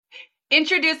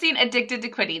Introducing Addicted to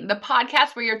Quitting, the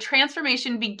podcast where your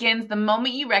transformation begins the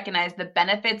moment you recognize the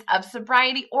benefits of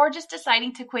sobriety or just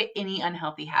deciding to quit any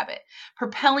unhealthy habit,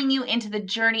 propelling you into the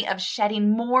journey of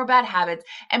shedding more bad habits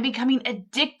and becoming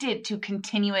addicted to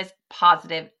continuous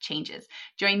positive changes.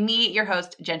 Join me, your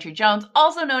host, Gentry Jones,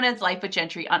 also known as Life with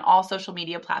Gentry on all social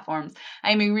media platforms.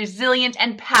 I am a resilient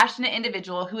and passionate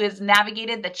individual who has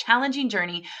navigated the challenging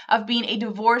journey of being a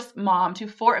divorced mom to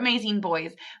 4 amazing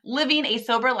boys, living a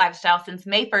sober lifestyle since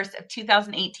May 1st of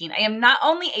 2018. I am not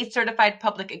only a certified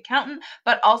public accountant,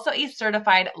 but also a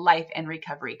certified life and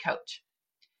recovery coach.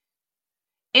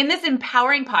 In this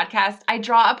empowering podcast, I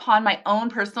draw upon my own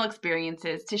personal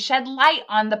experiences to shed light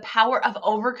on the power of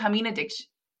overcoming addiction.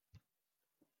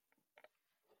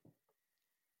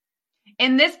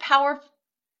 In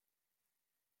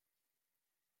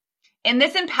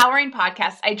this empowering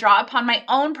podcast, I draw upon my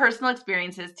own personal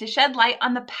experiences to shed light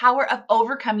on the power of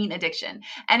overcoming addiction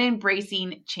and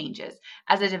embracing changes.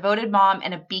 As a devoted mom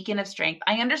and a beacon of strength,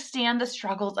 I understand the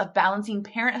struggles of balancing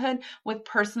parenthood with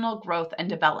personal growth and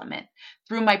development.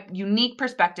 Through my unique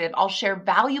perspective, I'll share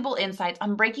valuable insights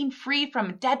on breaking free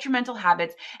from detrimental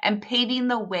habits and paving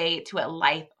the way to a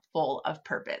life full of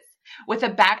purpose. With a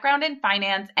background in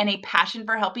finance and a passion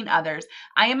for helping others,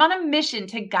 I am on a mission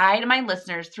to guide my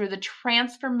listeners through the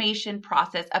transformation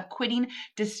process of quitting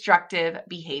destructive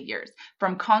behaviors.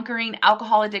 From conquering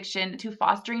alcohol addiction to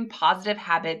fostering positive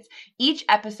habits, each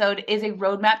episode is a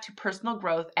roadmap to personal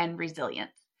growth and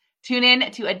resilience. Tune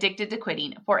in to Addicted to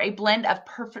Quitting for a blend of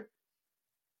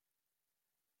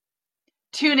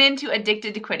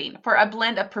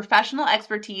professional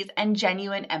expertise and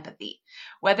genuine empathy.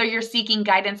 Whether you're seeking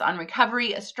guidance on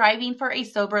recovery, striving for a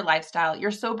sober lifestyle, you're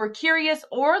sober curious,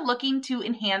 or looking to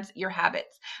enhance your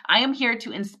habits, I am here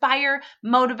to inspire,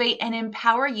 motivate, and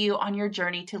empower you on your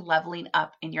journey to leveling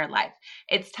up in your life.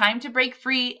 It's time to break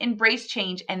free, embrace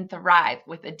change, and thrive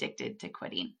with Addicted to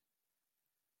Quitting.